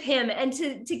work with him and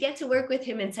to get to work with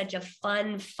him in such a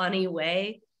fun, funny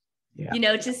way,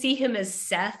 to see him as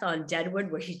Seth on Deadwood,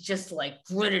 where he's just like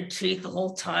gritted teeth the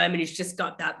whole time, and he's just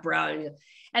got that brow.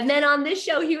 And then on this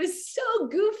show, he was so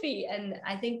goofy, and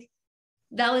I think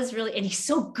that was really, and he's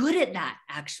so good at that,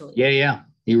 actually. Yeah,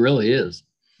 he really is.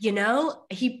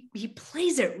 He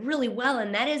plays it really well,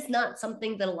 and that is not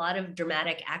something that a lot of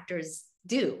dramatic actors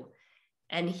do,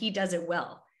 and he does it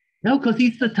well. No, because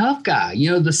he's the tough guy,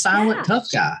 the silent tough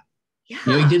guy. Yeah.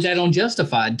 He did that on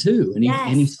Justified too, and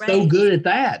he's so good at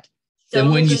that.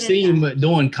 And when you see him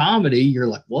doing comedy, you're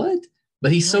like, what?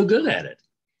 But he's so good at it.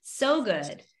 So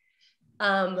good.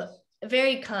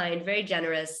 Very kind, very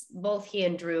generous. Both he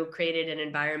and Drew created an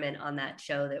environment on that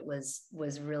show that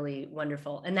was really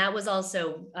wonderful. And that was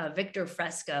also Victor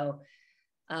Fresco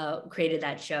created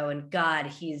that show. And God,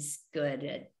 he's good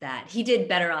at that. He did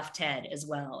Better Off Ted as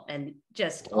well. And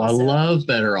just I love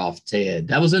Better Off Ted.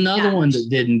 That was another one that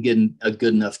didn't get a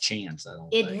good enough chance.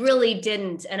 It really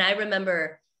didn't. And I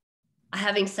remember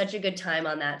having such a good time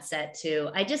on that set too.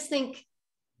 I just think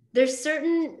there's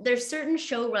certain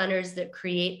showrunners that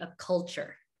create a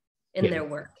culture in their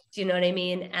work. Do you know what I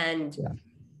mean? And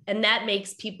that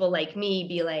makes people like me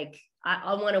be like,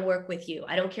 I want to work with you.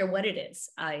 I don't care what it is.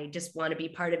 I just want to be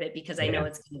part of it because I know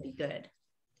it's going to be good.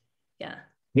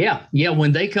 Yeah.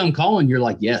 When they come calling, you're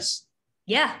like, yes.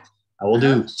 Yeah. I will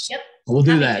do. Yep. I will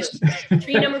do that.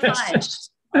 Tree number 5.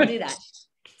 I'll do that.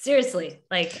 Seriously.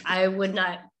 Like I would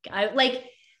not,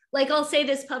 I'll say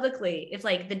this publicly. If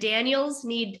like the Daniels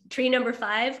need tree number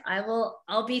 5,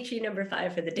 I'll be tree number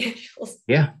 5 for the Daniels.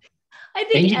 Yeah. I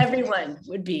think everyone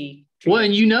would be. Well,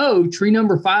 and tree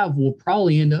number 5 will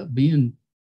probably end up being,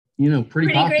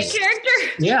 pretty popular. Great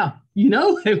character. Yeah.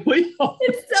 It will.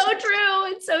 It's so true.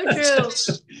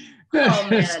 Oh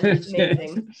man, it's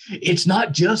amazing. It's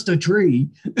not just a tree.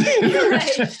 You're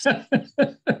right.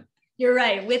 You're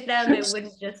right. With them, it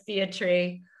wouldn't just be a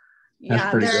tree.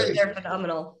 Yeah, they're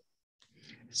phenomenal.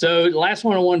 So last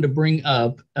one I wanted to bring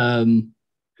up,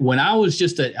 when I was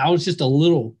just a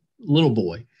little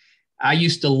boy, I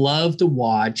used to love to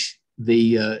watch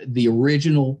the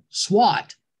original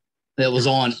SWAT that was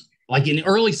on like in the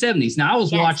early 70s. Now I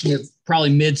was watching it probably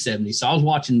mid 70s. So I was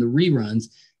watching the reruns,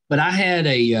 but I had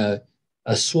a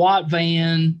SWAT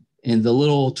van and the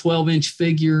little 12-inch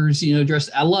figures, dressed.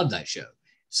 I love that show.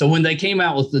 So when they came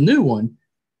out with the new one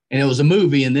and it was a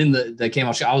movie and then they came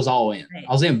out, I was all in. Right.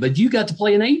 I was in, but you got to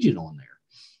play an agent on there.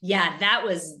 Yeah, that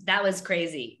was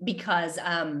crazy because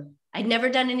I'd never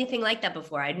done anything like that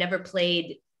before. I'd never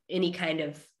played any kind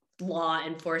of law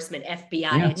enforcement, FBI.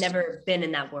 Yes. I'd never been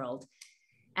in that world.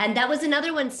 And that was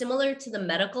another one similar to the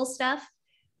medical stuff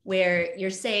where you're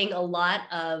saying a lot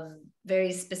of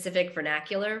very specific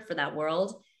vernacular for that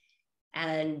world.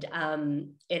 And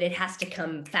it has to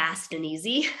come fast and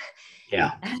easy.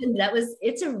 Yeah. And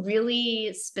it's a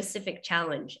really specific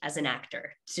challenge as an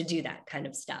actor to do that kind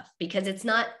of stuff because it's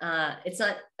not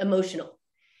emotional.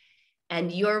 And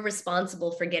you're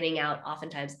responsible for getting out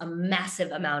oftentimes a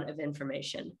massive amount of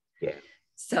information. Yeah.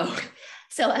 So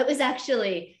it was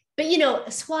actually, but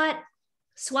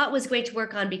SWAT was great to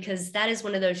work on because that is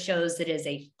one of those shows that is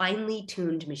a finely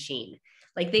tuned machine.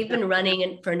 Like they've been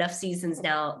running for enough seasons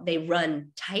now. They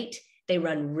run tight. They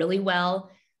run really well.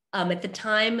 At the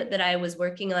time that I was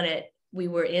working on it, we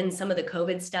were in some of the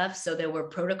COVID stuff. So there were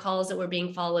protocols that were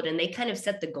being followed and they kind of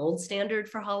set the gold standard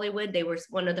for Hollywood. They were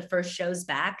one of the first shows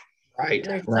back. Right.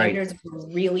 Their standards were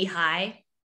really high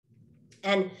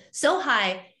and so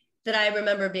high that I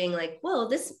remember being like, whoa,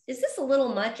 is this a little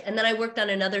much? And then I worked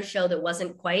on another show that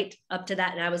wasn't quite up to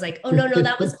that. And I was like, oh, no,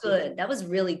 that was good. That was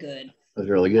really good. That was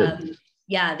really good.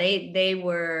 Yeah, they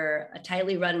were a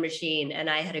tightly run machine and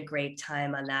I had a great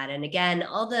time on that. And again,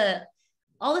 all the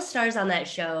stars on that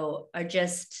show are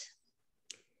just,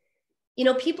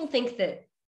 people think that,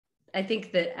 I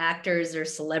think that actors or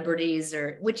celebrities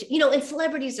and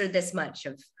celebrities are this much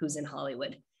of who's in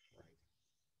Hollywood.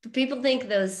 But people think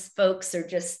those folks are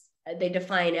just, they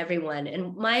define everyone.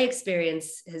 And my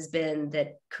experience has been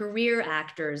that career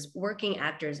actors, working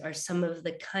actors are some of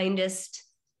the kindest,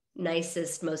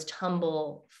 nicest, most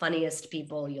humble, funniest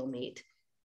people you'll meet.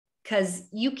 Because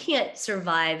you can't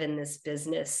survive in this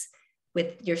business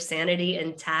with your sanity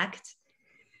intact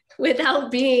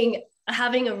without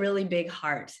having a really big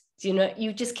heart.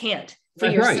 You just can't.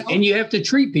 That's right. And you have to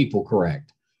treat people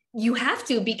correct. You have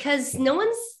to, because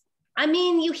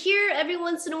you hear every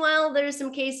once in a while, there's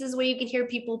some cases where you can hear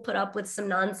people put up with some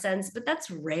nonsense, but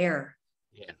that's rare.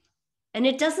 Yeah. And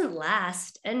it doesn't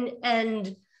last.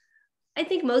 And I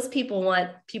think most people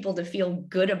want people to feel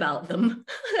good about them.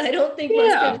 I don't think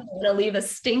most people want to leave a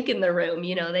stink in the room.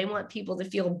 They want people to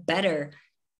feel better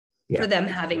for them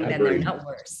having been there, not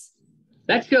worse.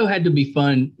 That show had to be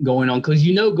fun going on because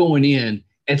going in,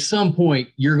 at some point,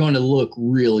 you're going to look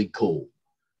really cool.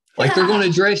 Like they're going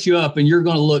to dress you up and you're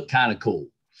going to look kind of cool.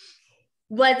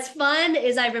 What's fun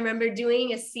is I remember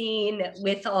doing a scene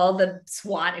with all the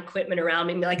SWAT equipment around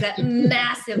me, like that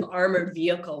massive armored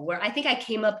vehicle where I think I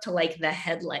came up to like the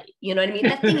headlight. You know what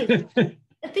I mean?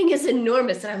 That thing is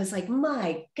enormous. And I was like,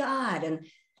 my God. And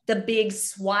the big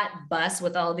SWAT bus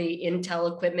with all the intel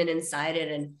equipment inside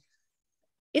it. And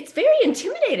it's very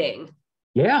intimidating.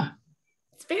 Yeah.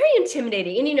 It's very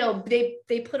intimidating. And,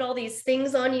 they put all these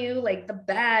things on you, like the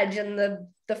badge and the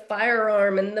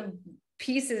firearm and the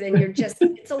pieces. And you're just,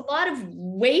 it's a lot of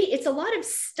weight. It's a lot of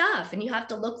stuff. And you have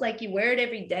to look like you wear it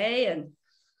every day.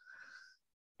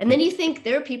 And then you think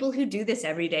there are people who do this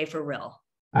every day for real.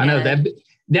 I know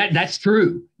that's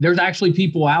true. There's actually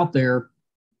people out there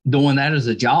doing that as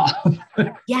a job.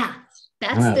 Yeah.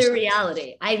 That's the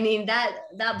reality. I mean, that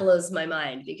blows my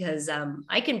mind because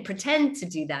I can pretend to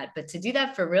do that, but to do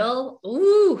that for real,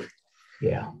 ooh.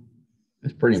 Yeah,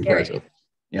 it's pretty impressive.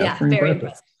 Yeah, very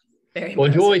impressive. Very well,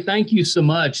 impressive. Joy, thank you so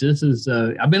much. This is,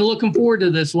 I've been looking forward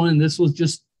to this one, and this was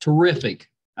just terrific.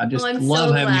 I just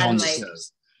love having you on the show.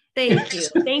 Thank you.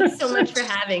 Thanks so much for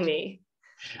having me.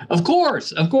 Of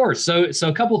course. So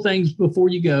a couple things before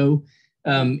you go.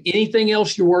 Anything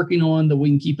else you're working on that we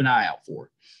can keep an eye out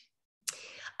for?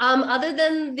 Other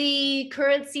than the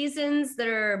current seasons that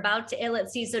are about to air,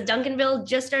 let's see. So Duncanville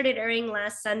just started airing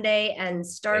last Sunday and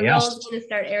Stargirl is going to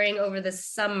start airing over the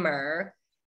summer.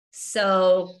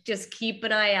 So just keep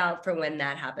an eye out for when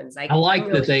that happens. I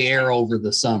like that they air over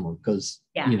the summer because,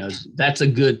 that's a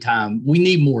good time. We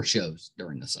need more shows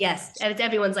during the summer. Yes.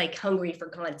 Everyone's like hungry for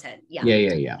content. Yeah.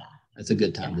 Yeah. That's a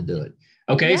good time to do it.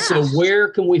 Okay. So where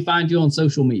can we find you on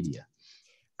social media?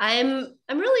 I'm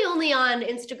really only on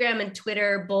Instagram and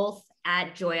Twitter, both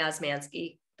at Joy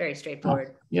Osmanski. Very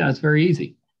straightforward. Yeah, it's very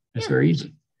easy. It's very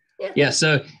easy. Yeah.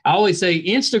 So I always say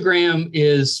Instagram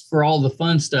is for all the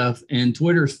fun stuff and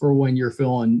Twitter's for when you're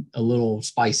feeling a little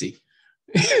spicy.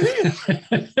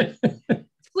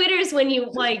 Twitter's is when you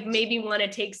like maybe want to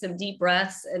take some deep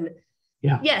breaths. And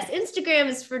yes, Instagram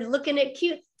is for looking at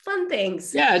cute, fun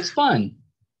things. Yeah, it's fun.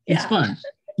 It's fun.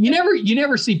 You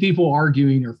never see people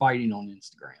arguing or fighting on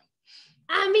Instagram.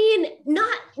 I mean,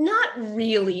 not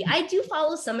really. I do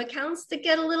follow some accounts that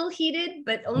get a little heated,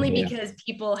 but only because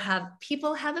people have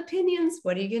opinions.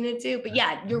 What are you gonna do? But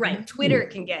yeah, you're right. Twitter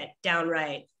can get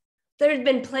downright. There's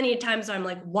been plenty of times where I'm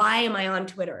like, why am I on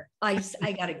Twitter? I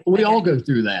gotta. We all go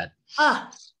through that.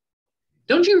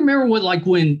 Don't you remember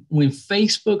when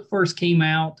Facebook first came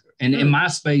out and in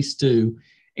MySpace too,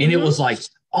 and it was like,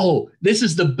 oh, this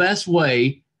is the best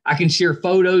way I can share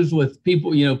photos with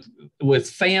people, with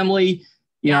family.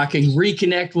 I can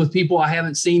reconnect with people I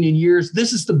haven't seen in years.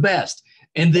 This is the best.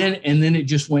 And then it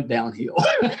just went downhill.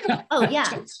 Oh,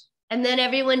 yeah. And then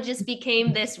everyone just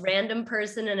became this random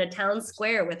person in a town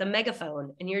square with a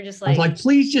megaphone. And you're just like,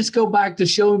 please just go back to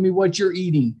showing me what you're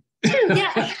eating.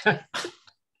 Yeah.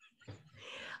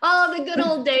 Oh, the good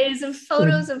old days of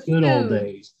photos of food. Good old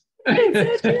days.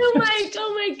 It's so true, Mike.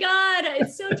 Oh my God.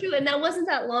 It's so true. And that wasn't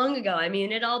that long ago. I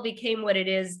mean, it all became what it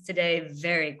is today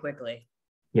very quickly.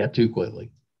 Yeah, too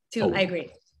quickly. I agree.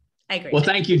 Well,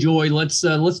 thank you, Joy. Let's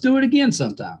do it again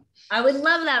sometime. I would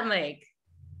love that, Mike.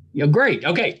 Yeah, great.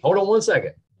 Okay, hold on one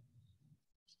second.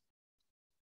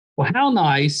 Well, how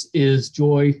nice is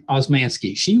Joy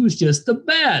Osmanski? She was just the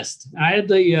best. I had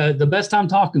the best time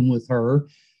talking with her,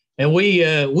 and we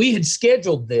had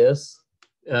scheduled this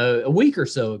a week or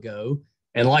so ago,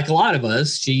 and like a lot of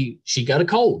us, she got a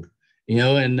cold,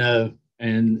 and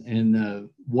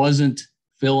wasn't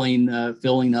filling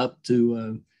up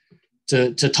to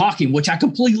talking, which I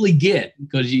completely get,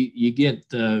 because you get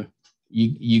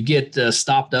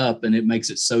stopped up and it makes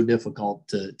it so difficult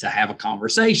to have a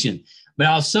conversation. But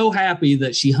I was so happy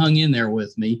that she hung in there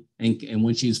with me, and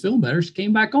when she was feeling better, she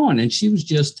came back on, and she was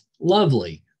just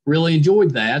lovely. Really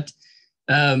enjoyed that.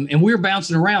 And we were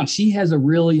bouncing around. She has a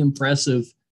really impressive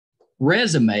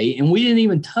resume, and we didn't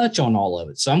even touch on all of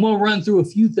it. So I'm going to run through a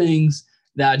few things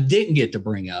that I didn't get to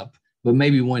bring up, but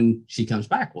maybe when she comes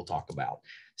back, we'll talk about.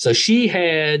 So she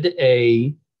had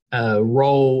a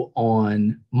role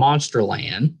on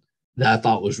Monsterland that I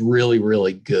thought was really,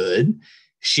 really good.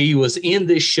 She was in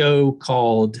this show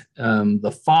called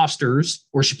The Fosters,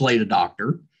 where she played a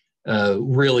doctor.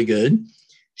 Really good.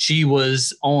 She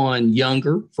was on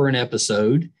Younger for an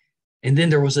episode. And then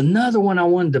there was another one I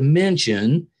wanted to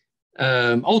mention.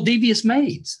 Devious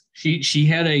Maids. She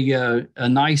had a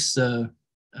nice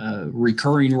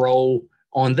recurring role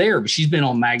on there, but she's been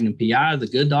on Magnum PI, The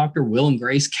Good Doctor, Will and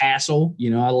Grace, Castle.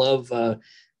 I love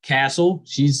Castle.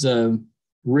 She's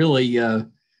really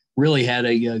had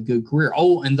a good career.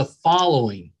 Oh, and The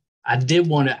Following. I did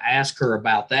want to ask her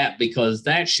about that, because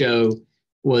that show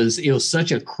was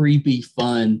such a creepy,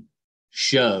 fun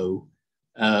show.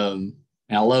 And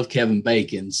I love Kevin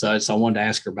Bacon, so I wanted to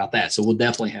ask her about that. So we'll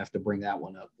definitely have to bring that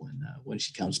one up when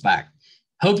she comes back.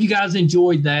 Hope you guys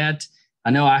enjoyed that. I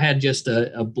know I had just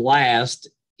a blast.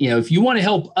 If you want to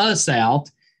help us out,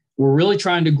 we're really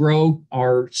trying to grow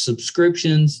our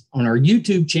subscriptions on our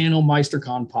YouTube channel,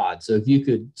 MeisterCon Pod. So if you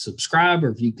could subscribe, or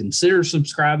if you consider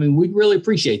subscribing, we'd really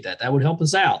appreciate that. That would help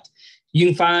us out. You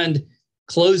can find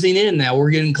closing in now.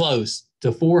 We're getting close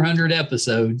to 400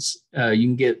 episodes. You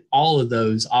can get all of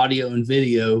those audio and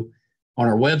video on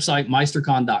our website,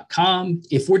 meistercon.com.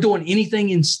 If we're doing anything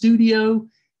in studio,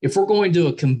 if we're going to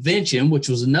a convention, which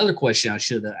was another question I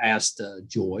should have asked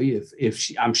Joy,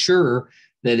 I'm sure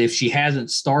that if she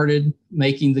hasn't started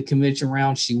making the convention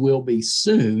round, she will be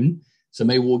soon. So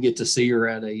maybe we'll get to see her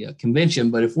at a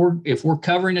convention. But if we're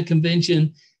covering a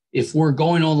convention, if we're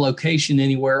going on location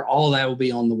anywhere, all of that will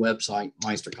be on the website,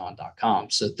 meistercon.com.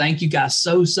 So thank you guys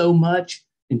so much.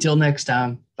 Until next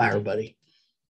time, bye, everybody.